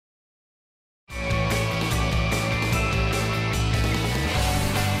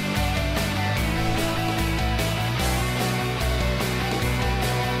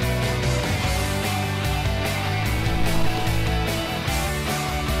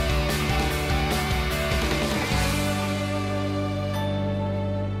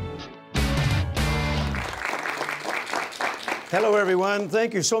Hello, everyone.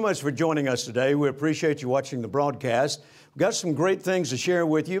 Thank you so much for joining us today. We appreciate you watching the broadcast. We've got some great things to share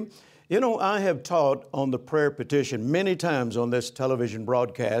with you. You know, I have taught on the prayer petition many times on this television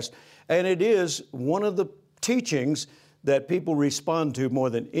broadcast, and it is one of the teachings that people respond to more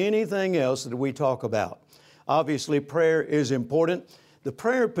than anything else that we talk about. Obviously, prayer is important. The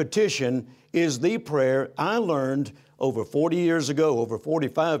prayer petition is the prayer I learned over 40 years ago, over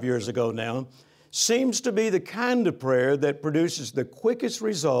 45 years ago now, seems to be the kind of prayer that produces the quickest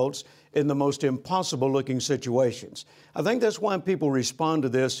results in the most impossible-looking situations. I think that's why people respond to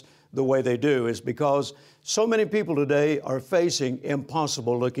this the way they do, is because so many people today are facing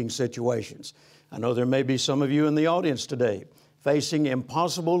impossible-looking situations. I know there may be some of you in the audience today facing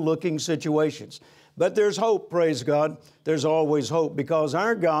impossible-looking situations. But there's hope, praise God. There's always hope, because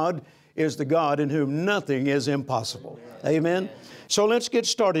our God is the God in whom nothing is impossible. Amen? So let's get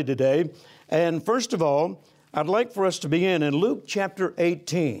started today. And first of all, I'd like for us to begin in Luke chapter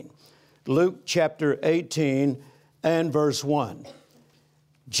 18. Luke chapter 18 and verse 1.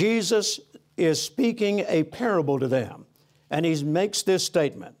 Jesus is speaking a parable to them, and he makes this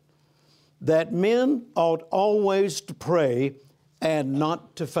statement, that men ought always to pray and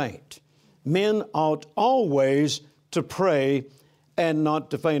not to faint. Men ought always to pray and not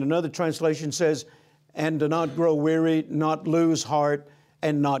to faint. Another translation says, and to not grow weary, not lose heart,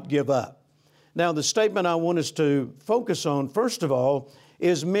 and not give up. Now, the statement I want us to focus on, first of all,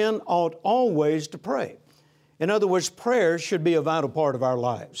 is men ought always to pray. In other words, prayer should be a vital part of our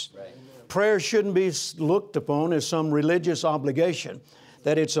lives. Right. Prayer shouldn't be looked upon as some religious obligation,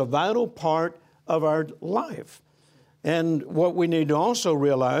 that it's a vital part of our life. And what we need to also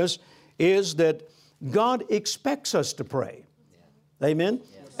realize is that God expects us to pray. Yeah. Amen?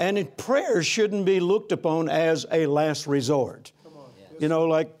 Yes. And prayer shouldn't be looked upon as a last resort. You know,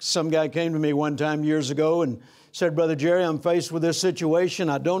 like some guy came to me one time years ago and said, Brother Jerry, I'm faced with this situation.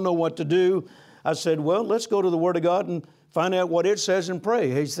 I don't know what to do. I said, well, let's go to the Word of God and find out what it says and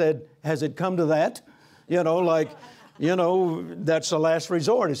pray. He said, has it come to that? That's the last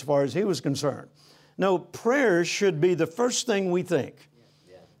resort as far as he was concerned. No, prayer should be the first thing we think.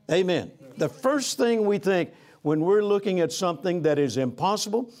 Yeah. Amen. The first thing we think when we're looking at something that is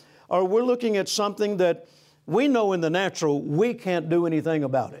impossible, or we're looking at something that we know in the natural we can't do anything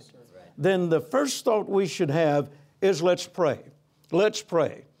about it. Then the first thought we should have is let's pray. Let's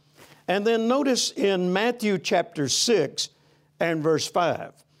pray. And then notice in Matthew chapter 6 and verse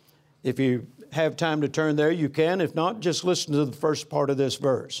 5. If you have time to turn there, you can. If not, just listen to the first part of this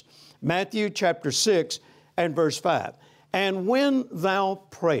verse. Matthew chapter 6 and verse 5. And when thou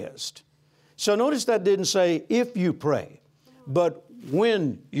prayest. So notice that didn't say if you pray, but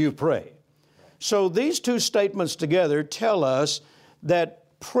when you pray. So these two statements together tell us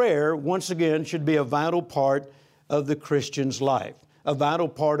that prayer, once again, should be a vital part of the Christian's life, a vital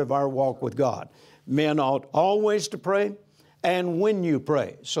part of our walk with God. Men ought always to pray, and when you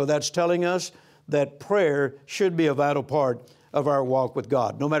pray. So that's telling us that prayer should be a vital part of our walk with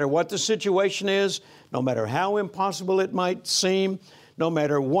God. No matter what the situation is, no matter how impossible it might seem, no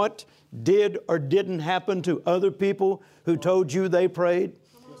matter what did or didn't happen to other people who told you they prayed,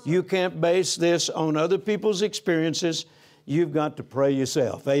 you can't base this on other people's experiences. You've got to pray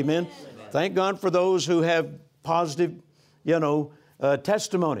yourself. Amen? Thank God for those who have positive,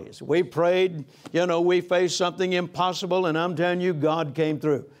 testimonies. We prayed, we faced something impossible, and I'm telling you, God came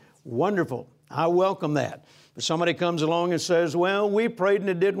through. Wonderful. I welcome that. But somebody comes along and says, well, we prayed and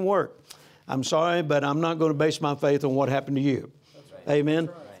it didn't work. I'm sorry, but I'm not going to base my faith on what happened to you. That's right. Amen?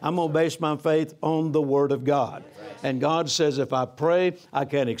 That's right. I'm going to base my faith on the Word of God. And God says if I pray, I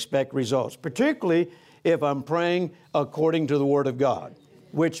can expect results, particularly if I'm praying according to the Word of God,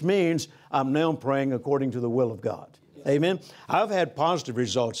 which means I'm now praying according to the will of God. Amen? I've had positive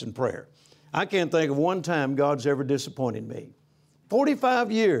results in prayer. I can't think of one time God's ever disappointed me.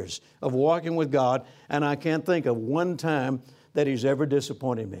 45 years of walking with God, and I can't think of one time that He's ever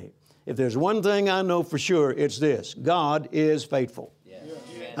disappointed me. If there's one thing I know for sure, it's this: God is faithful.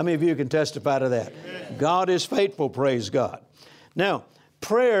 How many of you can testify to that? Amen. God is faithful, praise God. Now,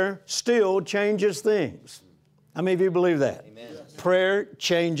 prayer still changes things. How many of you believe that? Amen. Prayer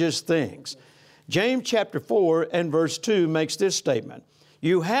changes things. James chapter 4 and verse 2 makes this statement: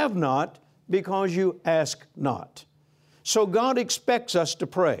 you have not because you ask not. So God expects us to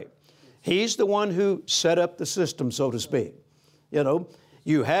pray. He's the one who set up the system, so to speak.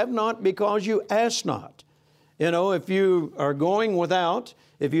 You have not because you ask not. If you are going without,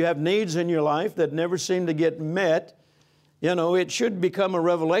 if you have needs in your life that never seem to get met, it should become a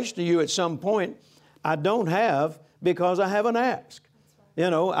revelation to you at some point. I don't have because I haven't asked.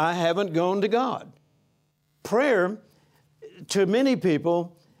 I haven't gone to God. Prayer to many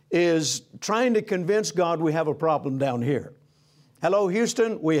people is trying to convince God we have a problem down here. Hello,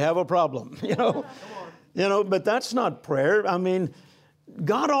 Houston, we have a problem, but that's not prayer. I mean,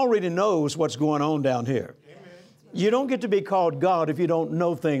 God already knows what's going on down here. Amen. You don't get to be called God if you don't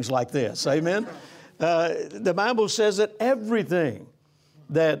know things like this. Amen. The Bible says that everything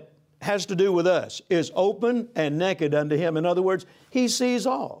that has to do with us is open and naked unto Him. In other words, He sees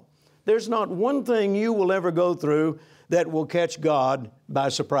all. There's not one thing you will ever go through that will catch God by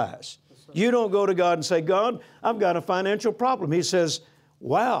surprise. You don't go to God and say, God, I've got a financial problem. He says,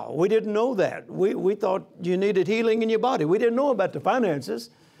 wow, we didn't know that. We thought you needed healing in your body. We didn't know about the finances.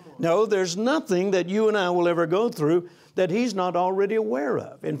 No, there's nothing that you and I will ever go through that He's not already aware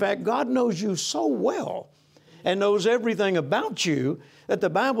of. In fact, God knows you so well and knows everything about you that the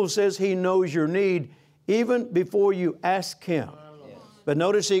Bible says He knows your need even before you ask Him. But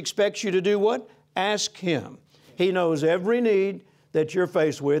notice He expects you to do what? Ask Him. He knows every need that you're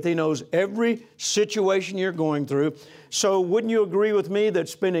faced with. He knows every situation you're going through. So wouldn't you agree with me that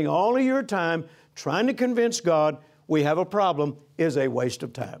spending all of your time trying to convince God we have a problem is a waste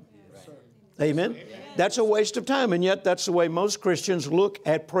of time? Yes. Amen? That's a waste of time, and yet that's the way most Christians look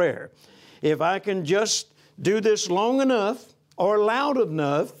at prayer. If I can just do this long enough or loud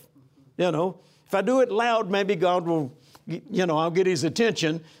enough, if I do it loud, maybe God will, I'll get His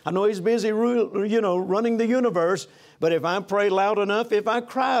attention. I know He's busy, running the universe, but if I pray loud enough, if I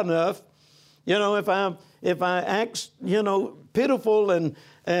cry enough, if I act, pitiful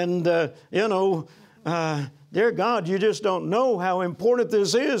and dear God, you just don't know how important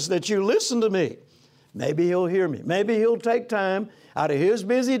this is that you listen to me. Maybe He'll hear me. Maybe He'll take time out of His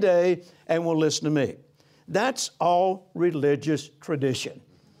busy day and will listen to me. That's all religious tradition.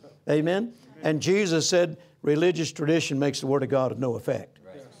 Amen? And Jesus said religious tradition makes the Word of God of no effect.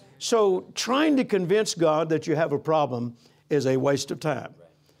 Right. So trying to convince God that you have a problem is a waste of time.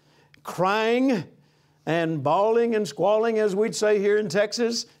 Right. Crying and bawling and squalling, as we'd say here in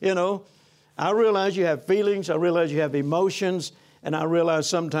Texas, I realize you have feelings, I realize you have emotions, and I realize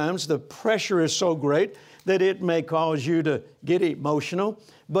sometimes the pressure is so great that it may cause you to get emotional,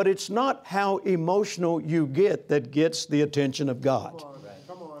 but it's not how emotional you get that gets the attention of God.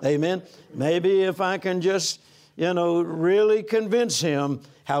 Come on. Amen? Maybe if I can just, really convince Him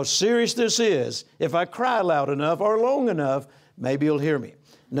how serious this is, if I cry loud enough or long enough, maybe He'll hear me.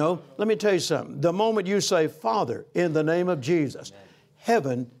 No, let me tell you something. The moment you say, Father, in the name of Jesus, amen,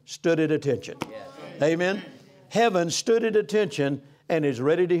 heaven stood at attention. Yes. Amen? Heaven stood at attention and is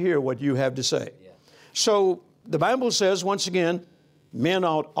ready to hear what you have to say. Yeah. So the Bible says, once again, men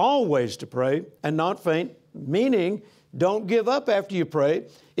ought always to pray and not faint, meaning don't give up after you pray.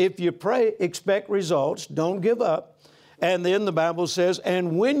 If you pray, expect results. Don't give up. And then the Bible says,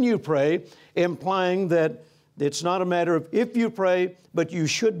 and when you pray, implying that it's not a matter of if you pray, but you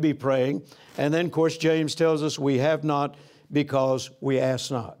should be praying. And then, of course, James tells us we have not because we ask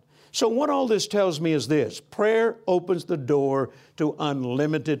not. So what all this tells me is this: prayer opens the door to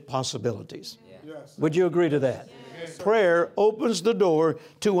unlimited possibilities. Yeah. Yes. Would you agree to that? Yes. Prayer opens the door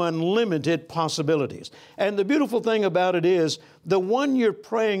to unlimited possibilities. And the beautiful thing about it is the one you're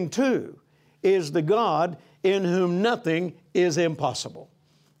praying to is the God in whom nothing is impossible.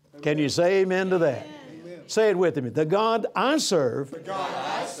 Amen. Can you say amen to that? Amen. Say it with me. The God I serve,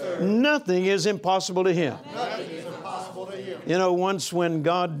 nothing is impossible to Him. Nothing is impossible to Him. Once when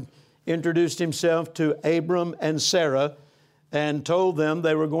God introduced Himself to Abram and Sarah and told them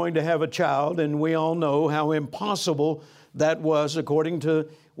they were going to have a child, and we all know how impossible that was according to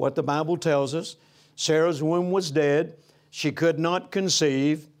what the Bible tells us. Sarah's womb was dead. She could not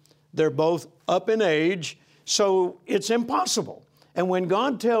conceive. They're both up in age, so it's impossible. And when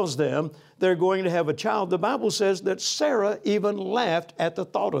God tells them they're going to have a child, the Bible says that Sarah even laughed at the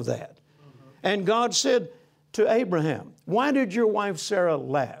thought of that. And God said to Abraham, why did your wife Sarah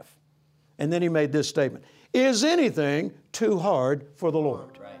laugh? And then He made this statement: is anything too hard for the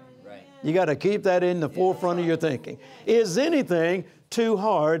Lord? Right. You got to keep that in the forefront of your thinking. Is anything too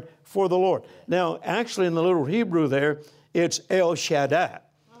hard for the Lord? Now, actually in the little Hebrew there, it's El Shaddai.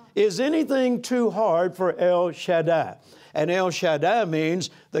 Is anything too hard for El Shaddai? And El Shaddai means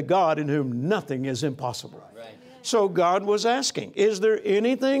the God in whom nothing is impossible. Right. So God was asking, is there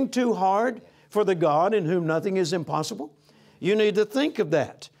anything too hard for the God in whom nothing is impossible? You need to think of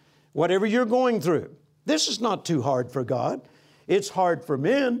that. Whatever you're going through, this is not too hard for God. It's hard for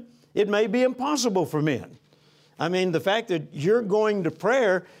men. It may be impossible for men. I mean, the fact that you're going to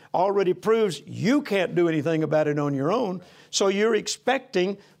prayer already proves you can't do anything about it on your own. So you're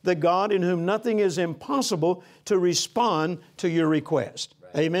expecting the God in whom nothing is impossible to respond to your request.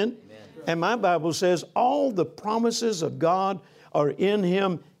 Right. Amen? Amen? And my Bible says all the promises of God are in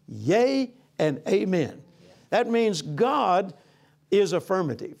Him, yea and amen. That means God is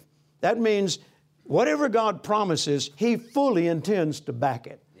affirmative. That means whatever God promises, He fully intends to back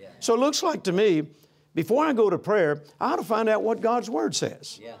it. So it looks like to me, before I go to prayer, I ought to find out what God's Word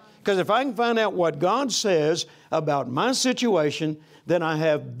says. Because if I can find out what God says about my situation, then I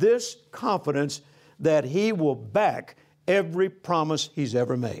have this confidence that He will back every promise He's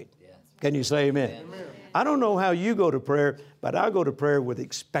ever made. Can you say amen? Amen? I don't know how you go to prayer, but I go to prayer with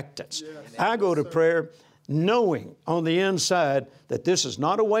expectance. I go to prayer knowing on the inside that this is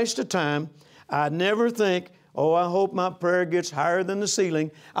not a waste of time. I never think, oh, I hope my prayer gets higher than the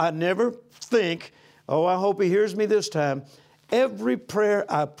ceiling. I never think, oh, I hope He hears me this time. Every prayer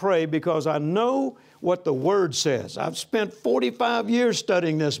I pray because I know what the Word says. I've spent 45 years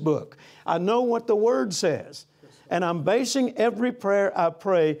studying this book. I know what the Word says. And I'm basing every prayer I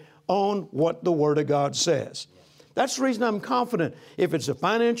pray on what the Word of God says. That's the reason I'm confident. If it's a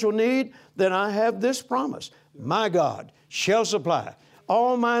financial need, then I have this promise. My God shall supply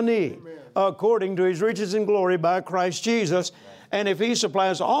all my need according to His riches and glory by Christ Jesus. And if He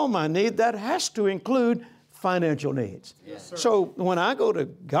supplies all my need, that has to include financial needs. So when I go to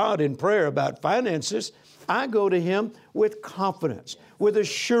God in prayer about finances, I go to Him with confidence, with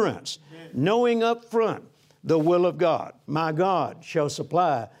assurance, knowing up front the will of God. My God shall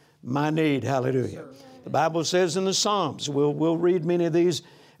supply my need. Hallelujah. The Bible says in the Psalms, we'll read many of these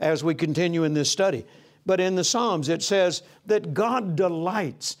as we continue in this study, but in the Psalms it says that God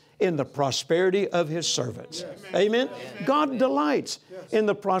delights in the prosperity of His servants. Amen? God delights in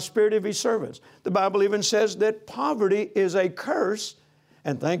the prosperity of His servants. The Bible even says that poverty is a curse,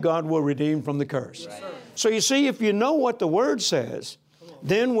 and thank God we're redeemed from the curse. So you see, if you know what the Word says,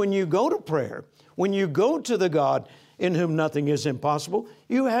 then when you go to prayer, when you go to the God in whom nothing is impossible,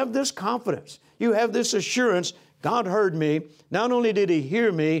 you have this confidence. You have this assurance, God heard me. Not only did He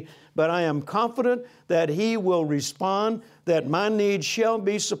hear me, but I am confident that He will respond, that my needs shall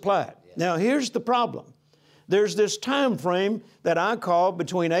be supplied. Now, here's the problem. There's this time frame that I call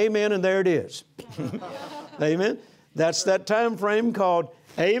between amen and there it is. Amen? That's that time frame called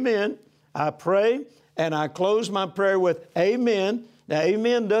amen. I pray and I close my prayer with amen. Now,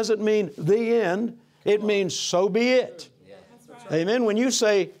 amen doesn't mean the end. It means so be it. Amen. When you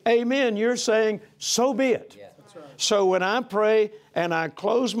say amen, you're saying so be it. So when I pray and I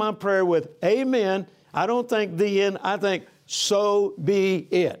close my prayer with amen, I don't think the end, I think so be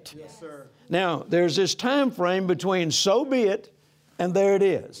it. Yes, sir. Now, there's this time frame between so be it and there it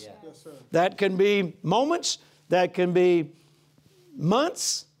is. Yes, sir. That can be moments, that can be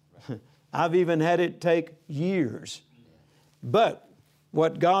months. I've even had it take years. But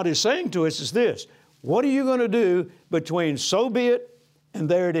what God is saying to us is this: what are you going to do between so be it and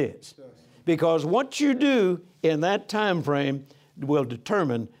there it is? Because what you do in that time frame will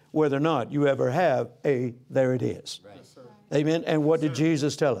determine whether or not you ever have a there it is. Right. Yes, amen. And what did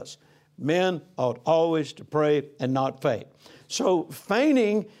Jesus tell us? Men ought always to pray and not faint. So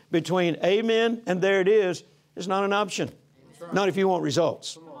feigning between amen and there it is not an option. Right. Not if you want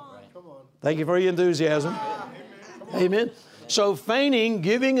results. Come on. Come on. Thank you for your enthusiasm. Amen. So feigning,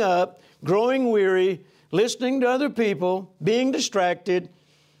 giving up, growing weary, listening to other people, being distracted,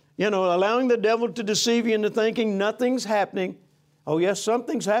 allowing the devil to deceive you into thinking nothing's happening. Oh, yes,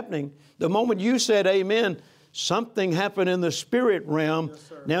 something's happening. The moment you said amen, something happened in the spirit realm.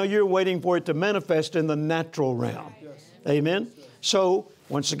 Yes, now you're waiting for it to manifest in the natural realm. Yes. Amen? Yes, so,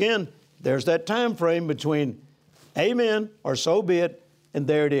 once again, there's that time frame between amen or so be it, and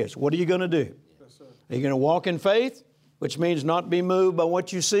there it is. What are you going to do? Yes, are you going to walk in faith, which means not be moved by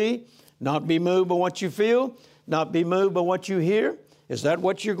what you see, not be moved by what you feel, not be moved by what you hear? Is that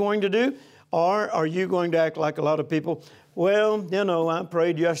what you're going to do? Or are you going to act like a lot of people? Well, I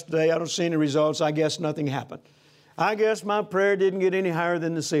prayed yesterday. I don't see any results. I guess nothing happened. I guess my prayer didn't get any higher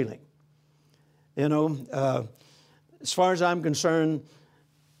than the ceiling. As far as I'm concerned,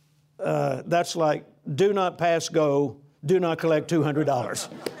 that's like do not pass go, do not collect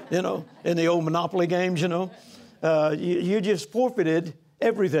 $200. In the old Monopoly games, you just forfeited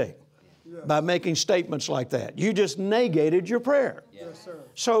everything by making statements like that. You just negated your prayer. Yes, sir.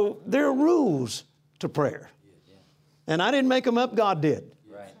 So there are rules to prayer. And I didn't make them up, God did.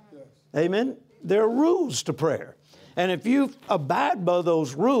 Right. Yes. Amen? There are rules to prayer. And if you abide by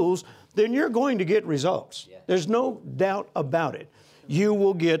those rules, then you're going to get results. Yeah. There's no doubt about it. You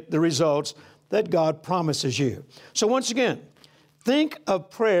will get the results that God promises you. So once again, think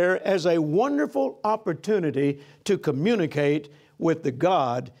of prayer as a wonderful opportunity to communicate with the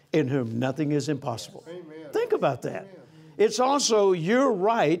God in whom nothing is impossible. Amen. Think about that. Amen. It's also your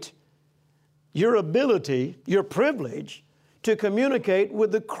right your ability, your privilege to communicate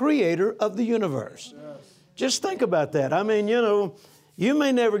with the Creator of the universe. Yes. Just think about that. I mean, you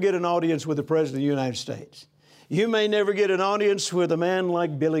may never get an audience with the President of the United States. You may never get an audience with a man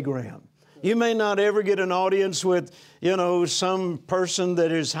like Billy Graham. You may not ever get an audience with, some person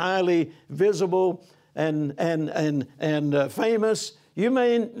that is highly visible and famous.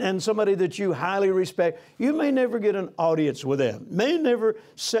 And somebody that you highly respect. You may never get an audience with them. May never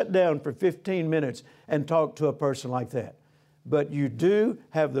sit down for 15 minutes and talk to a person like that. But you do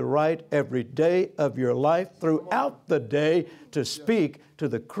have the right every day of your life, throughout the day, to speak to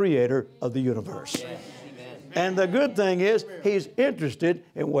the Creator of the universe. Yes. And the good thing is, He's interested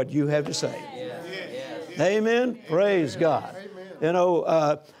in what you have to say. Yes. Amen. Praise God.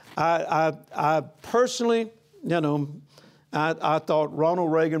 I personally, I thought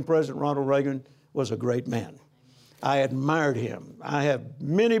President Ronald Reagan was a great man. I admired him. I have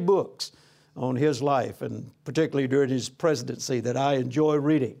many books on his life, and particularly during his presidency, that I enjoy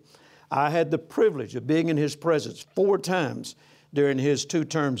reading. I had the privilege of being in his presence 4 times during his 2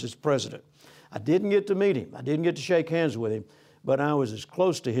 terms as president. I didn't get to meet him. I didn't get to shake hands with him, but I was as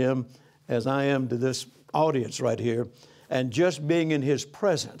close to him as I am to this audience right here. And just being in his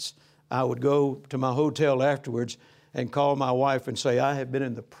presence, I would go to my hotel afterwards and call my wife and say, I have been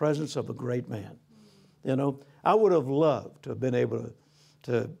in the presence of a great man. I would have loved to have been able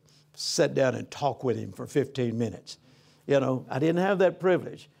to sit down and talk with him for 15 minutes. I didn't have that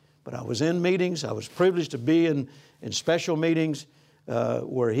privilege, but I was in meetings. I was privileged to be in special meetings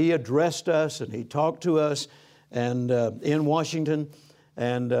where he addressed us and he talked to us and in Washington.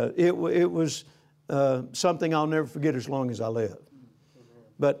 And it was something I'll never forget as long as I live.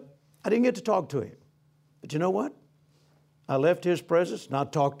 But I didn't get to talk to him. But you know what? I left his presence and I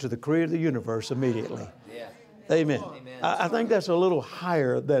talked to the Creator of the universe immediately. Yeah. Amen. I think that's a little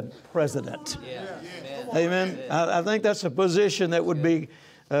higher than president. Yeah. Amen. I think that's a position that would be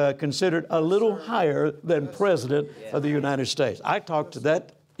considered a little higher than president of the United States. I talk to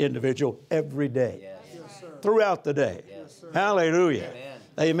that individual every day, throughout the day. Hallelujah.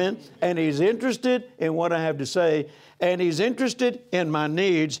 Amen. And he's interested in what I have to say, and he's interested in my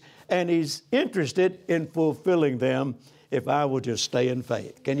needs, and he's interested in fulfilling them if I will just stay in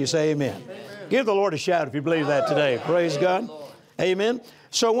faith. Can you say amen? Amen. Give the Lord a shout if you believe that today. Praise God. Amen.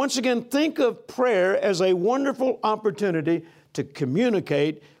 So once again, think of prayer as a wonderful opportunity to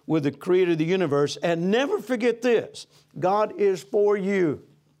communicate with the Creator of the universe. And never forget this: God is for you,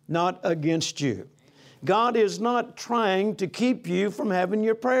 not against you. God is not trying to keep you from having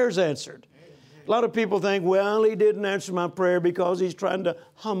your prayers answered. A lot of people think, well, He didn't answer my prayer because He's trying to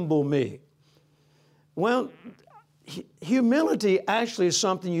humble me. Well, humility actually is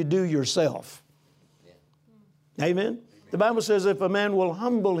something you do yourself. Amen? The Bible says if a man will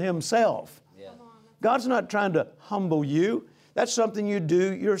humble himself, God's not trying to humble you. That's something you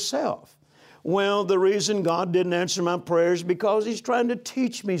do yourself. Well, the reason God didn't answer my prayers is because He's trying to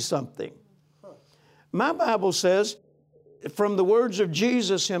teach me something. My Bible says, from the words of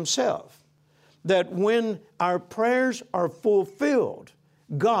Jesus Himself, that when our prayers are fulfilled,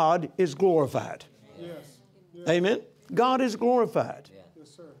 God is glorified. Yes. Amen? God is glorified.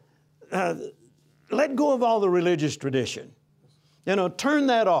 Yes, sir. Let go of all the religious tradition. Turn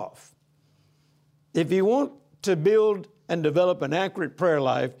that off. If you want to build and develop an accurate prayer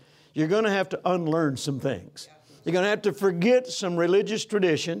life, you're going to have to unlearn some things. You're going to have to forget some religious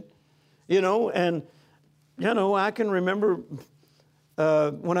tradition, and I can remember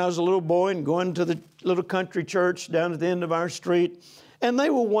when I was a little boy and going to the little country church down at the end of our street, and they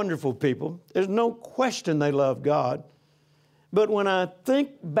were wonderful people. There's no question they loved God. But when I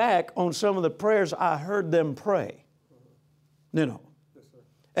think back on some of the prayers I heard them pray,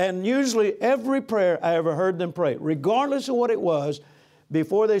 and usually every prayer I ever heard them pray, regardless of what it was,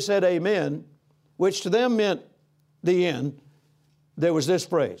 before they said amen, which to them meant the end, there was this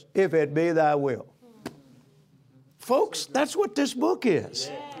phrase: if it be thy will. Folks, that's what this book is.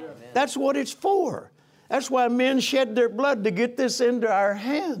 That's what it's for. That's why men shed their blood to get this into our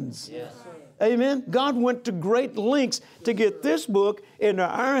hands. Amen. God went to great lengths to get this book into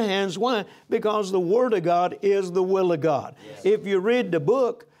our hands. Why? Because the Word of God is the will of God. If you read the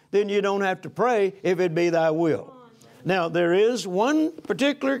book, then you don't have to pray, if it be thy will. Now, there is one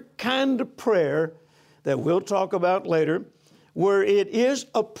particular kind of prayer that we'll talk about later, where it is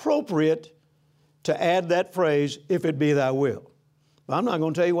appropriate to add that phrase, if it be thy will. But I'm not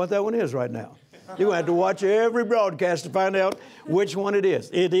going to tell you what that one is right now. You're going to have to watch every broadcast to find out which one it is.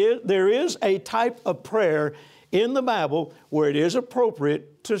 There is a type of prayer in the Bible where it is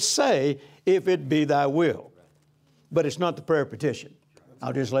appropriate to say, if it be thy will. But it's not the prayer petition.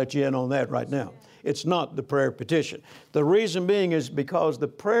 I'll just let you in on that right now. It's not the prayer petition. The reason being is because the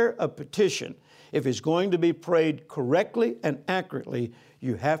prayer of petition, if it's going to be prayed correctly and accurately,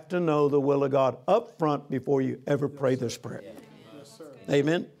 you have to know the will of God up front before you ever pray this prayer. Yes, sir.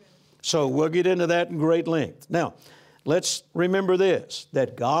 Amen? So we'll get into that in great length. Now, let's remember this,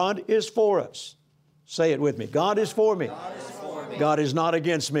 that God is for us. Say it with me. God is for me. God is for me. God is not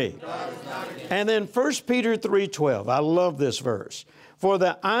against me. God is not against me. And then 1 Peter 3:12. I love this verse. For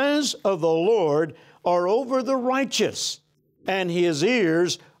the eyes of the Lord are over the righteous, and His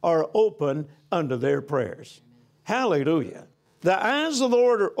ears are open unto their prayers. Hallelujah. The eyes of the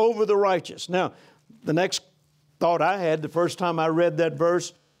Lord are over the righteous. Now, the next thought I had the first time I read that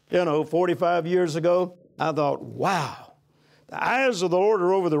verse, 45 years ago, I thought, wow. The eyes of the Lord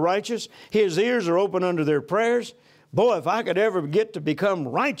are over the righteous. His ears are open unto their prayers. Boy, if I could ever get to become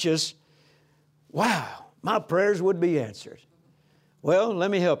righteous, wow, my prayers would be answered. Well, let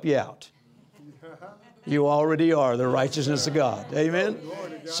me help you out. You already are the righteousness of God. Amen?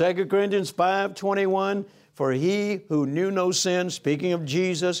 2 Corinthians 5:21, for He who knew no sin, speaking of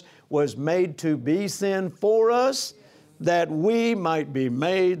Jesus, was made to be sin for us, that we might be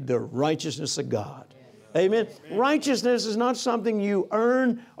made the righteousness of God. Amen? Righteousness is not something you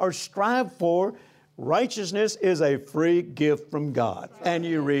earn or strive for. Righteousness is a free gift from God. And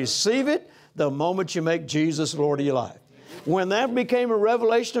you receive it the moment you make Jesus Lord of your life. When that became a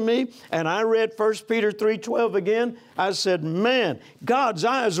revelation to me, and I read 1 Peter 3:12 again, I said, man, God's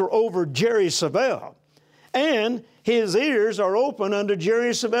eyes are over Jerry Savelle, and His ears are open unto Jerry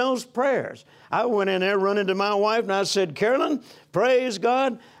Savelle's prayers. I went in there running to my wife, and I said, Carolyn, praise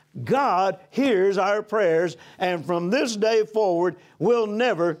God. God hears our prayers, and from this day forward, we'll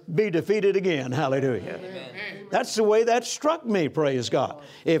never be defeated again. Hallelujah. Amen. That's the way that struck me, praise God.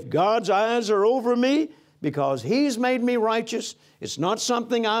 If God's eyes are over me, because He's made me righteous, it's not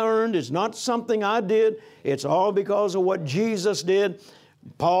something I earned, it's not something I did, it's all because of what Jesus did.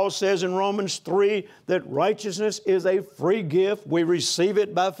 Paul says in Romans 3 that righteousness is a free gift. We receive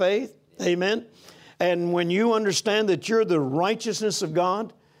it by faith. Amen. And when you understand that you're the righteousness of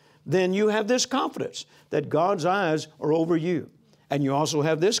God, then you have this confidence that God's eyes are over you. And you also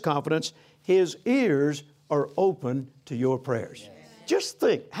have this confidence, His ears are open to your prayers. Just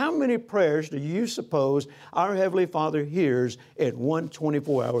think, how many prayers do you suppose our Heavenly Father hears in one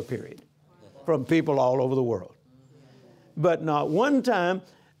 24-hour period from people all over the world? But not one time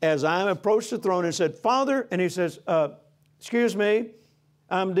as I approached the throne and said, Father, and He says, excuse me,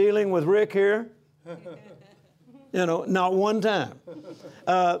 I'm dealing with Rick here. Not one time.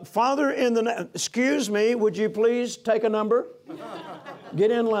 Father, excuse me, would you please take a number? Get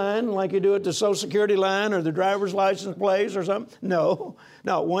in line like you do at the Social Security line or the driver's license place or something. No,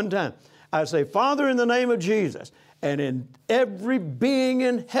 not one time. I say, Father, in the name of Jesus, and in every being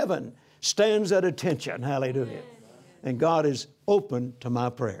in heaven stands at attention. Hallelujah. And God is open to my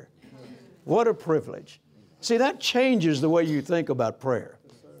prayer. What a privilege. See, that changes the way you think about prayer.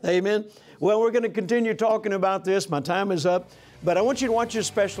 Amen. Well, we're going to continue talking about this. My time is up. But I want you to watch this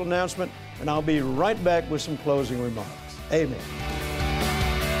special announcement, and I'll be right back with some closing remarks. Amen.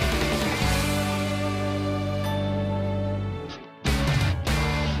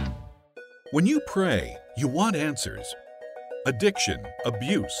 When you pray, you want answers. Addiction,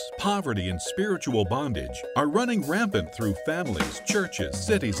 abuse, poverty, and spiritual bondage are running rampant through families, churches,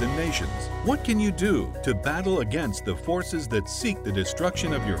 cities, and nations. What can you do to battle against the forces that seek the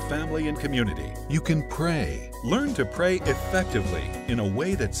destruction of your family and community? You can pray. Learn to pray effectively in a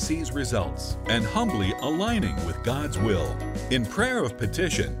way that sees results and humbly aligning with God's will. In Prayer of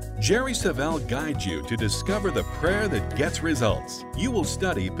Petition, Jerry Savelle guides you to discover the prayer that gets results. You will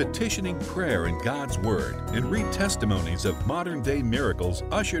study petitioning prayer in God's Word and read testimonies of modern-day miracles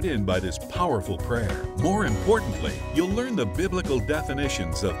ushered in by this powerful prayer. More importantly, you'll learn the biblical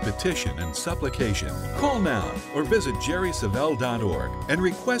definitions of petition and supplication. Call now or visit jerrysavelle.org and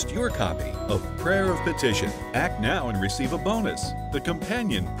request your copy of Prayer of Petition. Act now and receive a bonus, the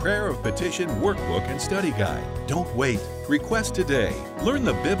companion Prayer of Petition workbook and study guide. Don't wait. Request today. Learn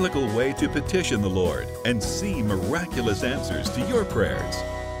the biblical way to petition the Lord and see miraculous answers to your prayers.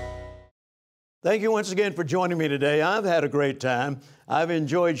 Thank you once again for joining me today. I've had a great time. I've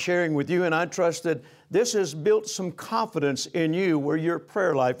enjoyed sharing with you, and I trust that this has built some confidence in you where your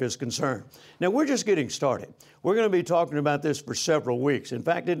prayer life is concerned. Now, we're just getting started. We're going to be talking about this for several weeks. In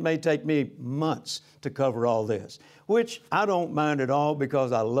fact, it may take me months to cover all this, which I don't mind at all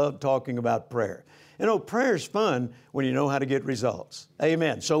because I love talking about prayer. You know, prayer is fun when you know how to get results.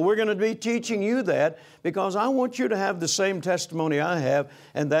 Amen. So we're going to be teaching you that because I want you to have the same testimony I have,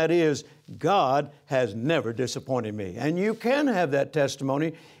 and that is God has never disappointed me. And you can have that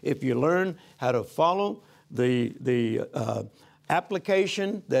testimony if you learn how to follow the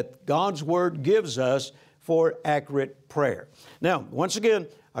application that God's Word gives us for accurate prayer. Now, once again,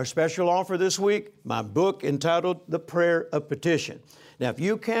 our special offer this week, my book entitled The Prayer of Petition. Now, if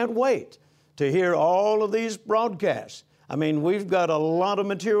you can't wait to hear all of these broadcasts, I mean, we've got a lot of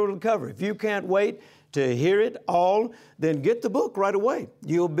material to cover. If you can't wait to hear it all, then get the book right away.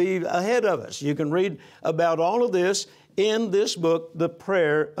 You'll be ahead of us. You can read about all of this in this book, The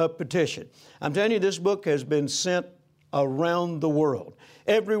Prayer of Petition. I'm telling you, this book has been sent around the world.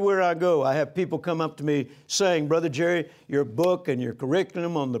 Everywhere I go, I have people come up to me saying, Brother Jerry, your book and your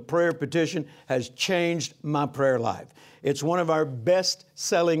curriculum on the prayer petition has changed my prayer life. It's one of our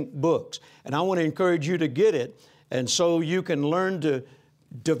best-selling books, and I want to encourage you to get it, and so you can learn to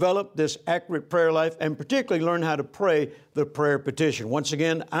develop this accurate prayer life and particularly learn how to pray the prayer petition. Once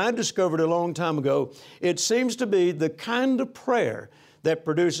again, I discovered a long time ago, it seems to be the kind of prayer that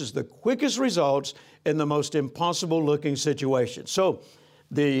produces the quickest results in the most impossible-looking situations. So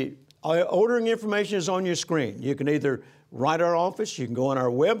the ordering information is on your screen. You can either write our office, you can go on our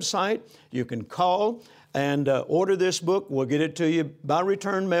website, you can call and order this book. We'll get it to you by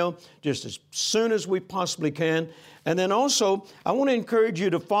return mail just as soon as we possibly can. And then also, I want to encourage you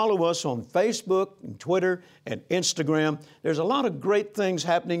to follow us on Facebook and Twitter and Instagram. There's a lot of great things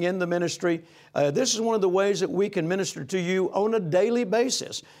happening in the ministry. This is one of the ways that we can minister to you on a daily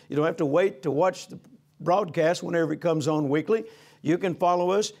basis. You don't have to wait to watch the broadcast whenever it comes on weekly. You can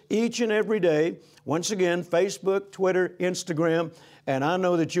follow us each and every day. Once again, Facebook, Twitter, Instagram, and I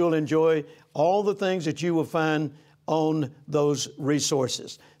know that you'll enjoy all the things that you will find on those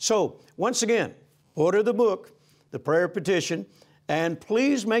resources. So, once again, order the book, The Prayer Petition, and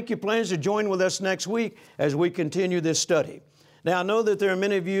please make your plans to join with us next week as we continue this study. Now, I know that there are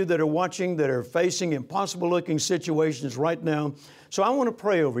many of you that are watching that are facing impossible-looking situations right now, so I want to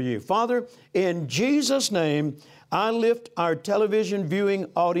pray over you. Father, in Jesus' name, I lift our television viewing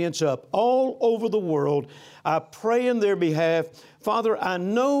audience up all over the world. I pray in their behalf. Father, I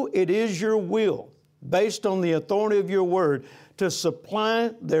know it is your will, based on the authority of your word, to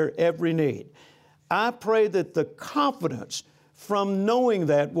supply their every need. I pray that the confidence from knowing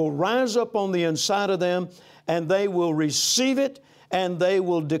that will rise up on the inside of them, and they will receive it, and they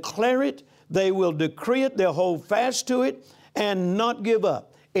will declare it, they will decree it, they'll hold fast to it, and not give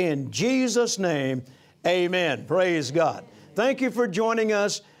up. In Jesus' name, amen. Praise God. Thank you for joining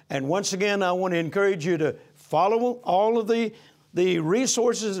us. And once again, I want to encourage you to follow all of the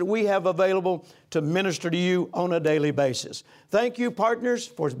resources that we have available to minister to you on a daily basis. Thank you, partners,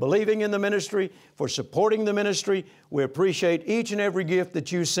 for believing in the ministry, for supporting the ministry. We appreciate each and every gift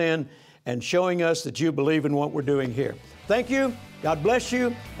that you send and showing us that you believe in what we're doing here. Thank you. God bless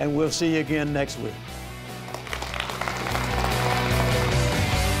you, and we'll see you again next week.